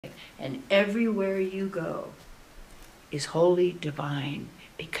And everywhere you go is holy, divine,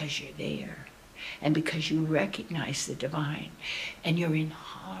 because you're there. And because you recognize the divine. And you're in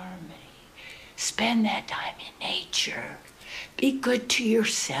harmony. Spend that time in nature. Be good to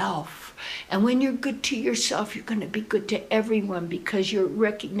yourself. And when you're good to yourself, you're going to be good to everyone because you're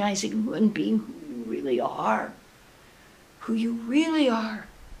recognizing who and being who you really are. Who you really are.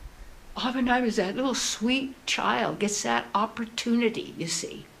 Oftentimes that little sweet child gets that opportunity, you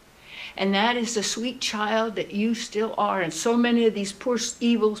see. And that is the sweet child that you still are. And so many of these poor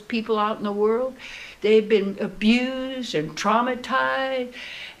evil people out in the world, they've been abused and traumatized,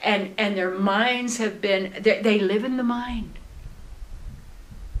 and their minds have been, they live in the mind.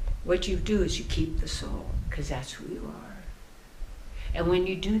 What you do is you keep the soul, because that's who you are. And when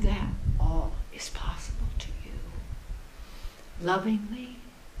you do that, all is possible to you. Lovingly,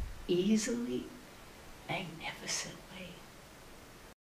 easily, magnificently.